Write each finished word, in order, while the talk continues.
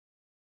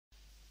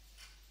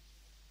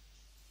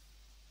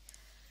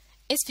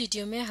اس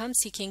video میں ہم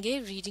سیکھیں گے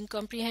ریڈنگ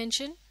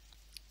کمپریہنشن۔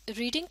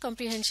 ریڈنگ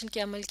کمپریہنشن کے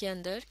عمل کے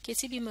اندر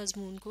کسی بھی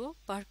مضمون کو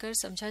پڑھ کر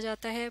سمجھا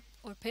جاتا ہے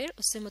اور پھر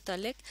اس سے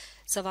متعلق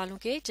سوالوں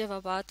کے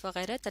جوابات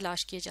وغیرہ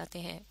تلاش کیے جاتے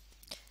ہیں۔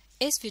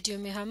 اس ویڈیو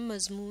میں ہم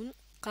مضمون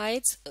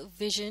قائد's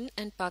ویژن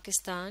اینڈ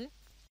پاکستان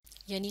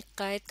یعنی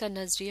قائد کا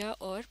نظریہ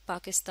اور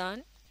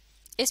پاکستان،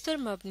 اس پر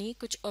مبنی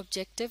کچھ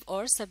آبجیکٹو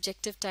اور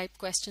سبجیکٹو ٹائپ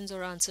کویسچنز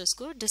اور آنسرز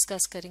کو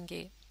ڈسکس کریں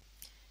گے۔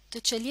 تو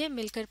چلیے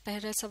مل کر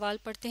پہلا سوال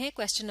پڑھتے ہیں۔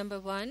 کویسچن نمبر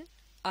 1،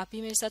 آپ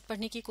بھی میرے ساتھ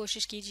پڑھنے کی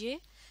کوشش کیجیے۔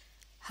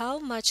 How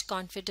much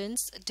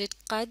confidence did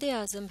Quaid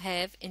Azam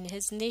have in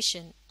his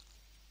nation؟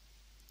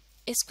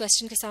 Us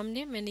question کے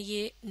سامنے میں نے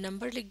یہ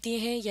نمبر لکھ دیے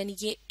ہیں، یعنی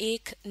یہ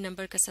ایک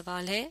نمبر کا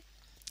سوال ہے۔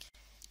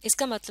 اس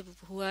کا مطلب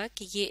ہوا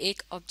کہ یہ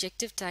ایک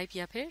آبجیکٹو ٹائپ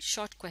یا پھر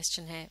شارٹ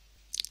کویسچن ہے،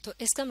 تو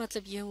اس کا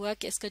مطلب یہ ہوا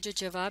کہ اس کا جو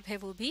جواب ہے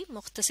وہ بھی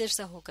مختصر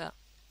سا ہوگا۔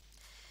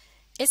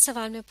 اس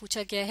سوال میں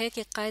پوچھا گیا ہے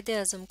کہ قائد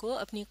اعظم کو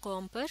اپنی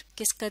قوم پر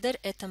کس قدر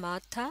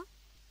اعتماد تھا۔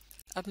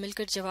 اب مل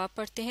کر جواب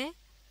پڑھتے ہیں۔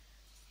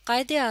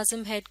 Quaid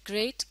Azam had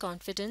great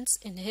confidence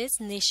in his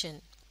nation،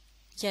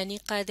 یعنی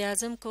قائد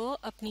اعظم کو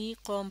اپنی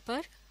قوم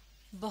پر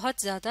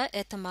بہت زیادہ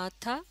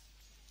اعتماد تھا۔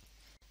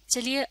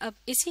 چلیے اب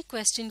اسی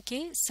کویسچن کے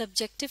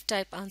سبجیکٹو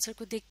ٹائپ آنسر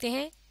کو دیکھتے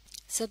ہیں۔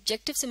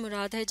 سبجیکٹو سے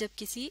مراد ہے جب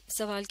کسی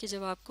سوال کے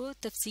جواب کو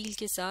تفصیل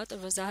کے ساتھ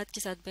اور وضاحت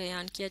کے ساتھ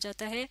بیان کیا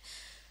جاتا ہے،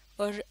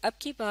 اور اب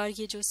کی بار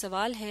یہ جو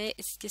سوال ہے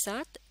اس کے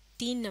ساتھ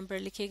 3 نمبر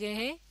لکھے گئے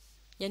ہیں،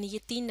 یعنی یہ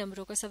 3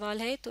 نمبروں کا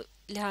سوال ہے، تو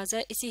لہٰذا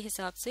اسی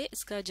حساب سے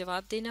اس کا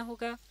جواب دینا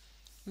ہوگا۔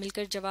 مل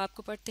کر جواب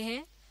کو پڑھتے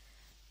ہیں۔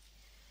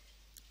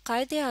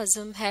 Quaid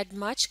Azam had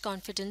much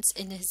confidence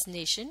in his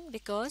nation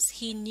because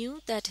he knew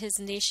that his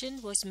nation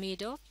was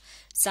made of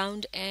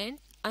sound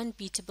and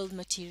unbeatable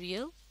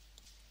material،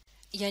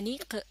 یعنی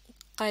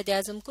قائد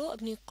اعظم کو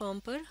اپنی قوم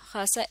پر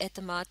خاصا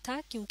اعتماد تھا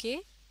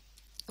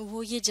کیونکہ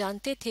وہ یہ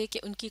جانتے تھے کہ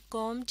ان کی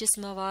قوم جس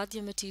مواد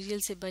یا مٹیریل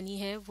سے بنی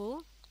ہے وہ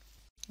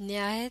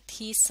نہایت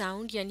ہی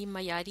ساؤنڈ یعنی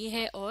معیاری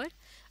ہے اور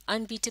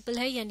انبیٹیبل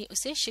ہے، یعنی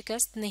اسے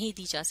شکست نہیں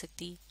دی جا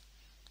سکتی۔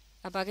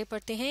 اب آگے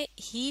پڑھتے ہیں۔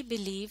 He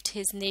believed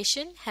his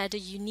nation had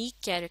a unique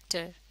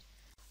character،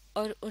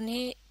 اور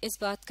انہیں اس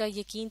بات کا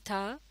یقین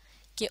تھا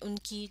کہ ان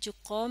کی جو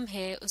قوم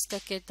ہے اس کا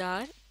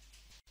کردار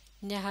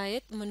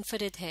نہایت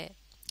منفرد ہے،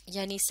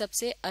 یعنی سب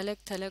سے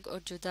الگ تھلگ اور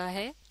جدا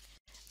ہے۔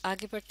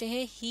 آگے پڑھتے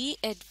ہیں۔ He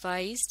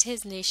advised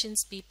his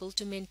nation's people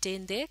to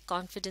maintain their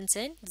confidence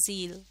and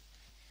zeal،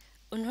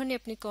 انہوں نے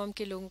اپنی قوم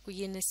کے لوگوں کو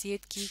یہ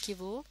نصیحت کی کہ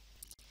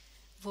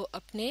وہ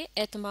اپنے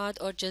اعتماد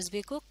اور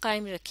جذبے کو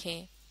قائم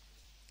رکھیں،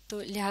 تو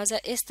لہٰذا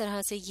اس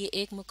طرح سے یہ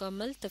ایک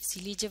مکمل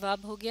تفصیلی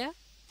جواب ہو گیا۔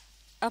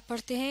 اب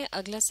پڑھتے ہیں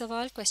اگلا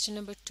سوال، کویسچن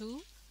نمبر 2،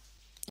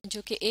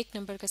 جو کہ 1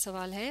 نمبر کا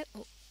سوال ہے۔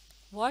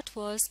 What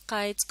was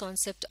Quaid's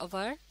concept of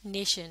our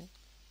nation؟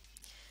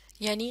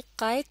 یعنی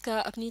قائد کا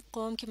اپنی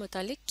قوم کے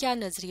متعلق کیا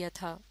نظریہ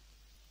تھا؟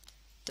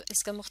 تو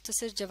اس کا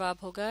مختصر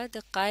جواب ہوگا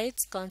The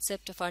Quaid's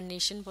concept of our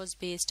nation was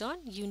based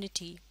on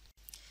unity،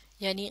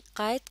 یعنی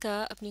قائد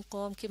کا اپنی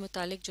قوم کے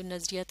متعلق جو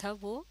نظریہ تھا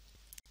وہ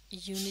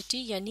یونٹی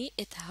یعنی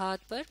اتحاد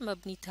پر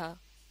مبنی تھا،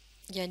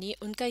 یعنی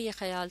ان کا یہ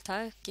خیال تھا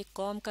کہ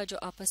قوم کا جو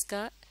آپس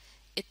کا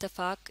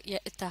اتفاق یا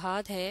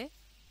اتحاد ہے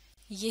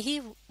یہی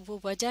وہ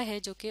وجہ ہے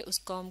جو کہ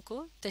اس قوم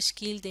کو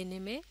تشکیل دینے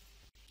میں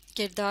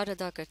کردار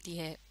ادا کرتی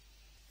ہے۔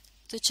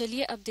 تو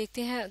چلیے اب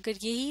دیکھتے ہیں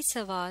اگر یہی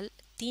سوال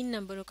 3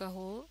 نمبروں کا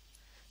ہو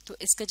تو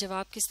اس کا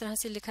جواب کس طرح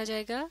سے لکھا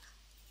جائے گا۔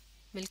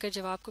 مل کر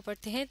جواب کو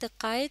پڑھتے ہیں۔ The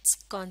Quaid's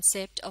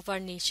concept of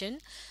our nation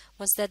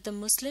was that the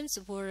Muslims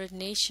were a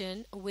nation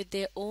with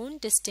their own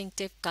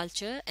distinctive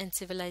culture and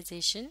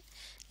civilization,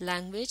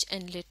 language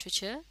and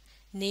literature,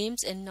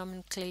 names and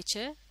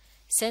nomenclature,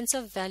 sense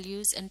of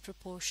values and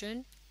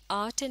proportion,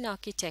 art and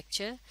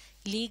architecture,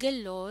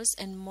 legal laws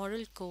and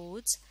moral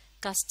codes,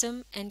 custom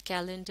and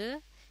calendar,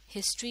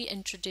 history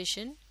and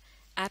tradition,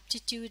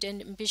 aptitude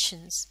and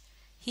ambitions.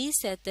 He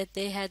said that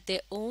they had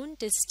their own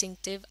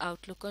distinctive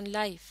outlook on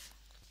life۔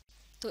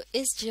 تو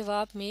اس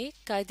جواب میں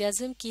قائد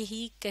اعظم کی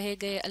ہی کہے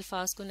گئے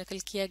الفاظ کو نقل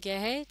کیا گیا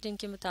ہے، جن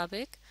کے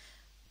مطابق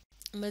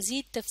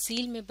مزید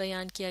تفصیل میں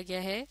بیان کیا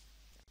گیا ہے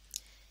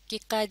کہ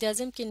قائد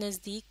اعظم کے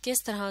نزدیک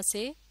کس طرح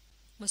سے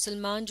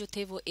مسلمان جو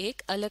تھے وہ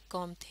ایک الگ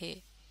قوم تھے۔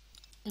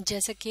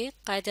 جیسا کہ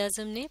قائد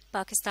اعظم نے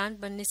پاکستان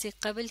بننے سے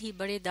قبل ہی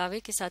بڑے دعوے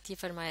کے ساتھ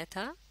یہ فرمایا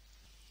تھا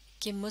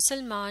کہ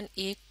مسلمان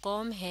ایک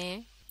قوم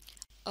ہیں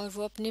اور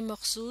وہ اپنے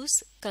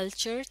مخصوص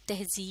کلچر،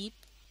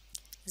 تہذیب،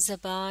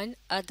 زبان،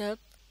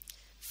 ادب،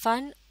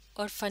 فن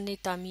اور فن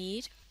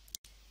تعمیر،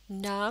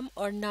 نام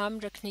اور نام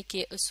رکھنے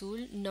کے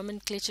اصول،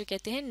 نومنکلیچر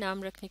کہتے ہیں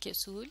نام رکھنے کے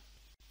اصول،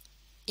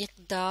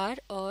 اقدار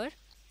اور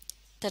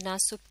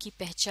تناسب کی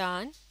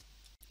پہچان،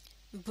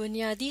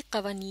 بنیادی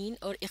قوانین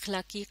اور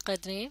اخلاقی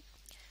قدریں،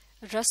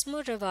 رسم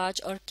و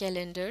رواج اور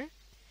کیلنڈر،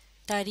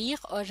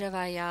 تاریخ اور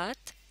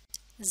روایات،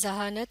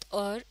 ذہانت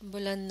اور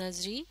بلند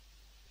نظری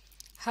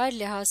ہر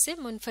لحاظ سے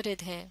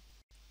منفرد ہیں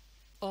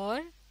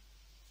اور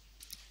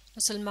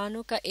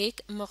مسلمانوں کا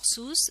ایک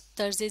مخصوص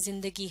طرز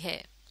زندگی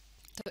ہے۔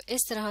 تو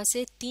اس طرح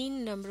سے 3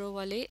 نمبروں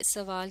والے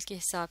سوال کے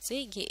حساب سے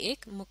یہ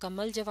ایک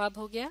مکمل جواب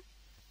ہو گیا۔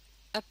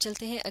 اب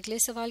چلتے ہیں اگلے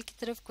سوال کی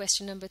طرف،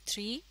 کویسچن نمبر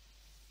 3۔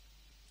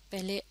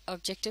 پہلے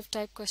آبجیکٹو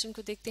ٹائپ کوشچن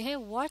کو دیکھتے ہیں.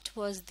 What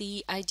was the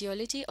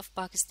ideology of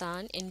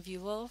Pakistan in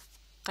view of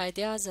Quaid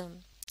Azam?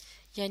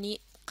 یعنی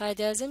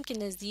قائد اعظم کے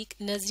نزدیک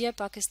نظریہ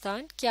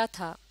پاکستان کیا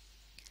تھا؟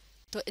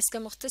 تو اس کا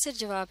مختصر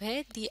جواب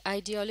ہے the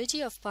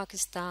ideology of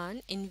Pakistan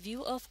in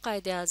view of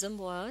Quaid Azam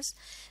was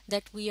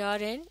that we are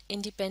an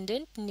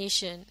independent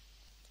nation.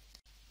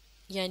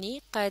 یعنی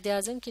قائد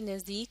اعظم کے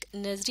نزدیک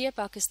نظریہ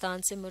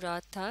پاکستان سے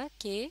مراد تھا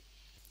کہ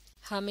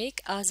ہم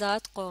ایک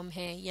آزاد قوم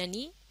ہیں،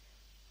 یعنی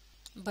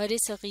بر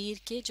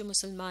صغیر کے جو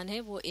مسلمان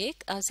ہیں وہ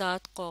ایک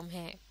آزاد قوم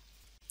ہے.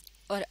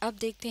 اور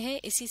اب دیکھتے ہیں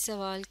اسی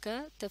سوال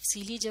کا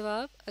تفصیلی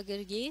جواب. اگر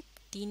یہ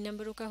 3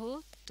 نمبروں کا ہو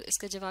تو اس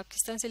کا جواب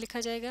کس طرح سے لکھا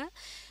جائے گا؟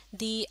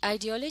 The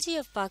ideology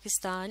of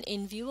Pakistan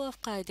in view of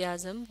Quaid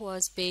Azam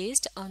was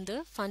based on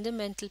the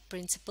fundamental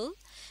principle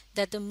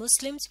that the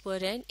Muslims were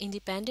an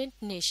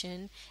independent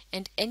nation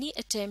and any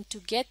attempt to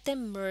get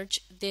them merge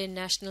their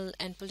national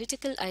and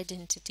political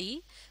identity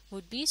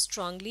would be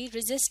strongly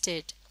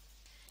resisted.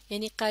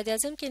 یعنی قائد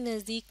اعظم کے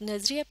نزدیک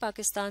نظریہ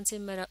پاکستان سے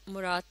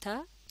مراد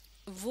تھا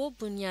وہ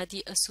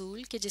بنیادی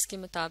اصول کہ جس کے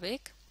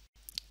مطابق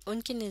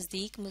ان کے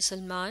نزدیک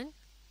مسلمان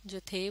جو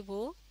تھے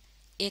وہ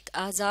ایک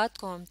آزاد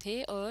قوم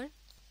تھے، اور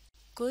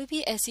کوئی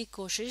بھی ایسی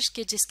کوشش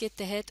کہ جس کے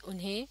تحت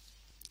انہیں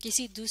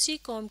کسی دوسری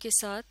قوم کے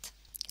ساتھ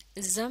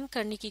ضم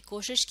کرنے کی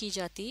کوشش کی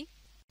جاتی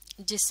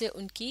جس سے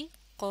ان کی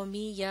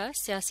قومی یا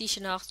سیاسی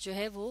شناخت جو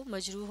ہے وہ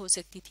مجروح ہو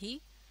سکتی تھی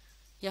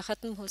یا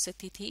ختم ہو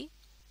سکتی تھی،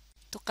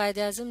 تو قائد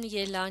اعظم نے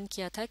یہ اعلان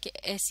کیا تھا کہ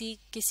ایسی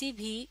کسی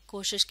بھی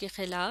کوشش کے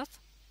خلاف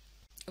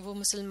وہ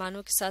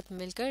مسلمانوں کے ساتھ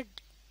مل کر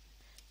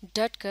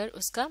ڈٹ کر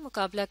اس کا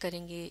مقابلہ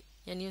کریں گے،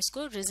 یعنی اس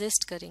کو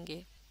ریزسٹ کریں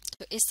گے.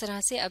 تو اس طرح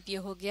سے اب یہ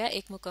ہو گیا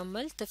ایک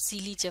مکمل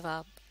تفصیلی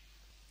جواب.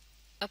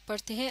 اب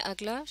پڑھتے ہیں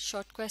اگلا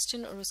شارٹ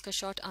کویسچن اور اس کا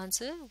short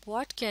answer.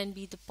 What can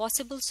be the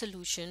possible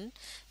solution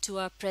to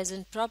are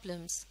present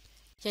problems?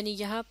 یعنی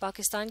یہاں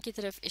پاکستان کی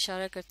طرف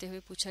اشارہ کرتے ہوئے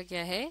پوچھا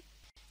گیا ہے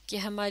کہ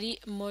ہماری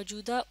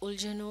موجودہ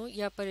الجھنوں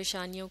یا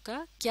پریشانیوں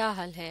کا کیا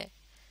حل ہے.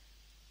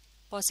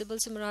 پاسبل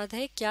سے مراد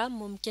ہے کیا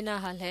ممکنہ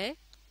حل ہے.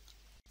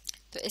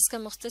 تو اس کا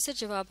مختصر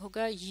جواب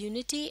ہوگا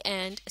unity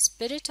and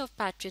spirit of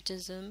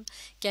patriotism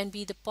can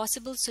be the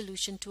possible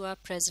solution to are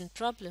present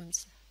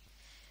problems.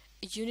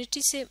 Unity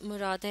سے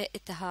مراد ہے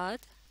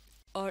اتحاد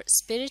اور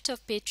اسپرٹ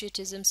آف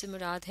پیٹریٹزم سے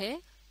مراد ہے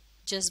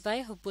جذبہ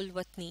حب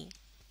الوطنی.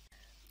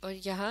 اور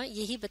یہاں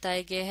یہی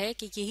بتایا گیا ہے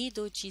کہ یہی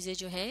 2 چیزیں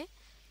جو ہیں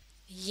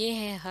یہ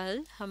ہیں حل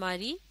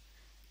ہماری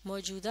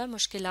موجودہ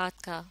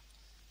مشکلات کا.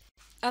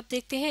 اب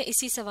دیکھتے ہیں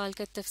اسی سوال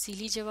کا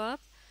تفصیلی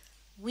جواب.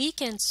 We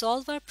can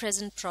solve our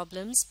present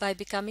problems by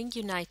becoming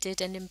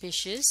united and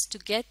ambitious to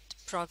get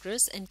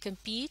progress and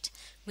compete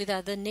with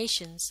other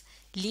nations,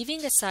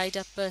 leaving aside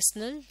our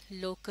personal,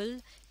 local,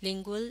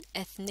 lingual,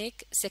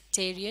 ethnic,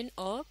 sectarian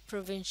or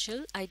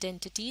provincial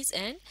identities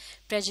and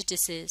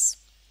prejudices.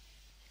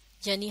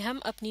 یعنی ہم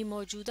اپنی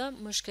موجودہ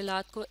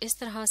مشکلات کو اس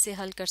طرح سے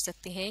حل کر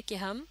سکتے ہیں کہ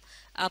ہم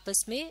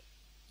آپس میں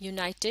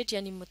یونائٹڈ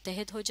یعنی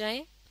متحد ہو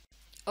جائیں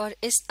اور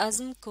اس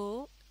عزم کو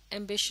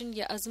ایمبیشن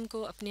یا عزم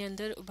کو اپنے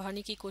اندر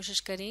ابھارنے کی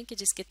کوشش کریں کہ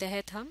جس کے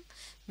تحت ہم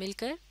مل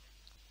کر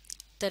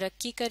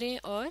ترقی کریں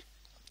اور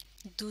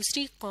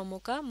دوسری قوموں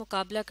کا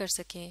مقابلہ کر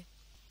سکیں.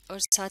 اور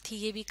ساتھ ہی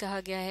یہ بھی کہا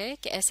گیا ہے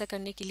کہ ایسا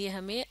کرنے کے لیے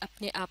ہمیں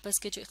اپنے آپس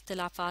کے جو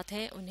اختلافات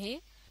ہیں انہیں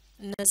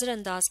نظر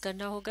انداز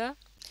کرنا ہوگا،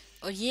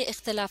 اور یہ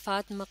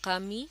اختلافات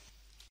مقامی،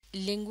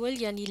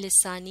 لنگول یعنی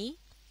لسانی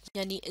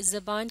یعنی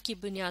زبان کی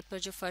بنیاد پر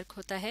جو فرق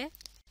ہوتا ہے،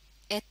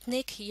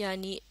 ایتھنک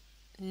یعنی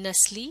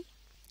نسلی،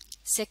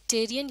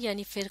 سیکٹیرین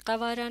یعنی فرقہ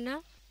وارانہ،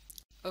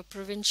 اور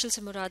پروونشل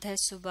سے مراد ہے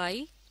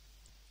صوبائی،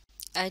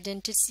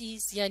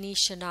 آئیڈینٹیٹیز یعنی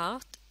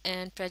شناخت،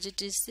 اینڈ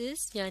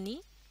پریجوڈیسز یعنی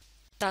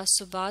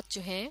تعصبات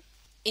جو ہیں،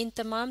 ان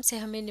تمام سے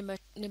ہمیں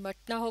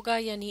نمٹنا ہوگا.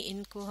 یعنی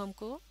ان کو ہم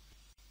کو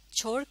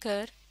چھوڑ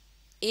کر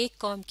ایک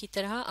قوم کی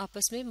طرح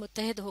آپس میں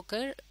متحد ہو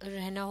کر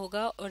رہنا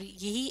ہوگا، اور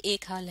یہی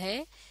ایک حل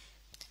ہے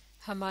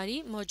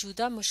ہماری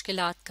موجودہ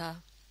مشکلات کا.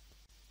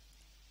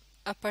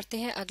 اب پڑھتے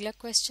ہیں اگلا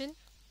کویسچن.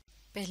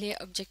 پہلے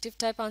آبجیکٹو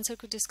ٹائپ آنسر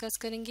کو ڈسکس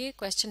کریں گے.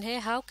 کویسچن ہے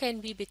how can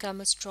we become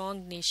a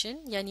strong nation?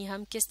 یعنی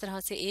ہم کس طرح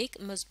سے ایک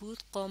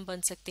مضبوط قوم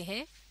بن سکتے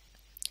ہیں.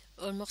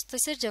 اور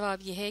مختصر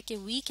جواب یہ ہے کہ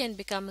we can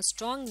become a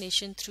strong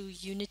nation through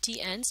unity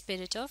and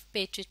spirit of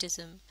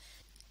patriotism.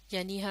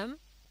 یعنی ہم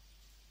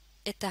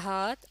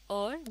اتحاد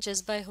اور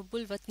جذبہ حب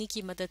الوطنی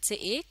کی مدد سے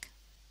ایک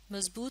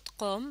مضبوط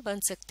قوم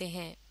بن سکتے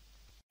ہیں.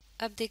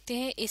 اب دیکھتے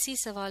ہیں اسی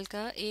سوال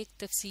کا ایک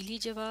تفصیلی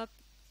جواب،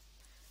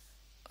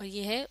 اور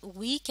یہ ہے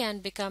we can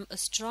become a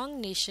strong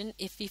nation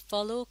if we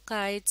follow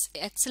قائد's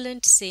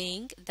excellent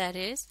saying that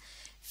is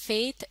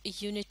faith,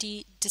 unity,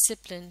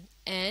 discipline,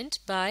 and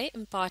by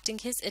imparting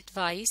his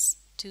advice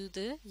to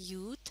the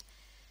youth,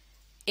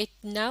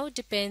 it now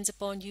depends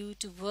upon you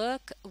to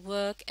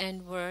work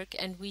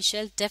and we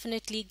shall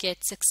definitely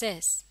get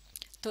success.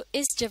 تو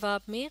اس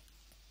جواب میں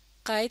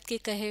قائد کے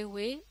کہے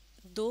ہوئے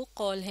 2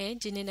 قول ہیں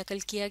جنہیں نقل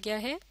کیا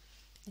گیا ہے،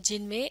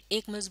 جن میں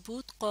ایک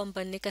مضبوط قوم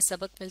بننے کا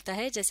سبق ملتا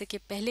ہے. جیسے کہ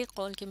پہلے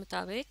قول کے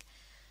مطابق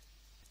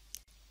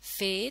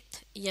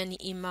فیتھ یعنی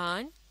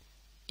ایمان،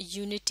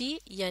 یونٹی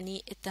یعنی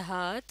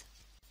اتحاد،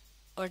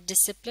 اور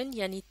ڈسپلن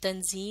یعنی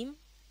تنظیم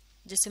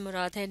جس سے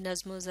مراد ہے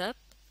نظم و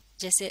ضبط،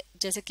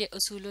 جیسے کہ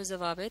اصول و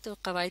ضوابط اور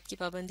قواعد کی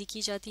پابندی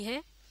کی جاتی ہے،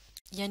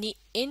 یعنی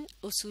ان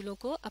اصولوں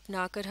کو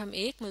اپنا کر ہم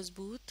ایک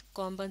مضبوط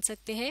قوم بن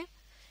سکتے ہیں۔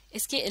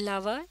 اس کے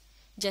علاوہ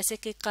جیسے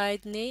کہ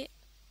قائد نے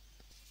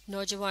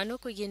نوجوانوں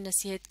کو یہ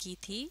نصیحت کی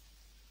تھی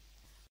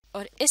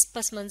اور اس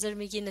پس منظر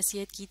میں یہ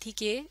نصیحت کی تھی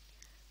کہ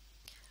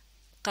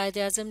قائد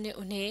اعظم نے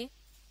انہیں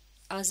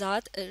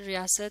آزاد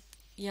ریاست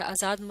یا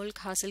آزاد ملک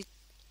حاصل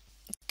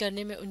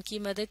کرنے میں ان کی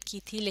مدد کی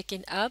تھی،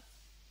 لیکن اب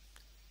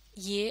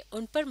یہ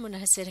ان پر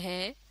منحصر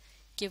ہے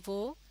کہ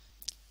وہ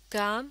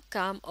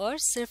کام اور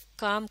صرف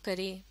کام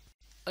کریں،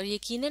 اور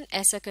یقیناً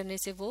ایسا کرنے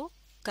سے وہ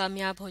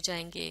کامیاب ہو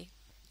جائیں گے۔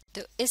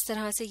 تو اس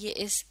طرح سے یہ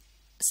اس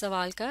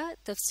سوال کا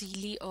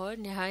تفصیلی اور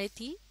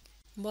نہایت ہی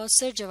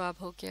مؤثر جواب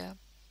ہو گیا،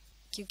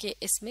 کیونکہ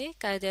اس میں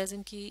قائد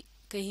اعظم کی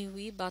کہی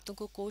ہوئی باتوں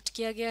کو کوٹ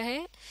کیا گیا ہے۔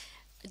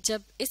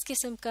 جب اس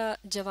قسم کا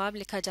جواب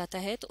لکھا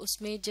جاتا ہے تو اس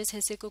میں جس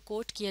حصے کو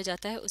کوٹ کیا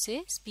جاتا ہے اسے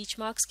اسپیچ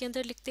مارکس کے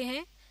اندر لکھتے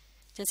ہیں،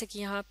 جیسے کہ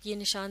یہاں آپ یہ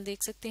نشان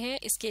دیکھ سکتے ہیں۔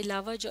 اس کے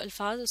علاوہ جو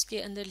الفاظ اس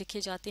کے اندر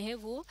لکھے جاتے ہیں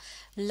وہ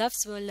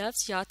لفظ و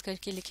لفظ یاد کر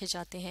کے لکھے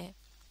جاتے ہیں،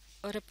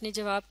 اور اپنے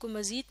جواب کو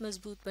مزید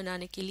مضبوط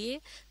بنانے کے لیے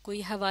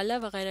کوئی حوالہ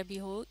وغیرہ بھی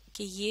ہو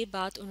کہ یہ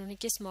بات انہوں نے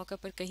کس موقع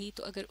پر کہی،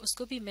 تو اگر اس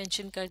کو بھی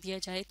مینشن کر دیا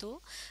جائے تو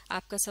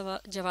آپ کا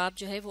جواب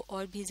جو ہے وہ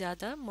اور بھی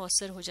زیادہ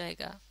مؤثر ہو جائے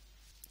گا۔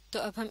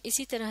 تو اب ہم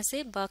اسی طرح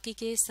سے باقی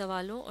کے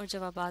سوالوں اور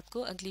جوابات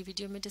کو اگلی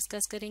ویڈیو میں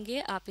ڈسکس کریں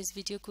گے۔ آپ اس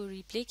ویڈیو کو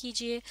ری پلے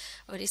کیجئے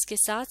اور اس کے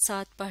ساتھ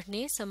ساتھ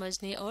پڑھنے،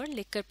 سمجھنے اور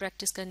لکھ کر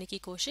پریکٹس کرنے کی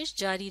کوشش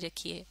جاری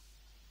رکھیے۔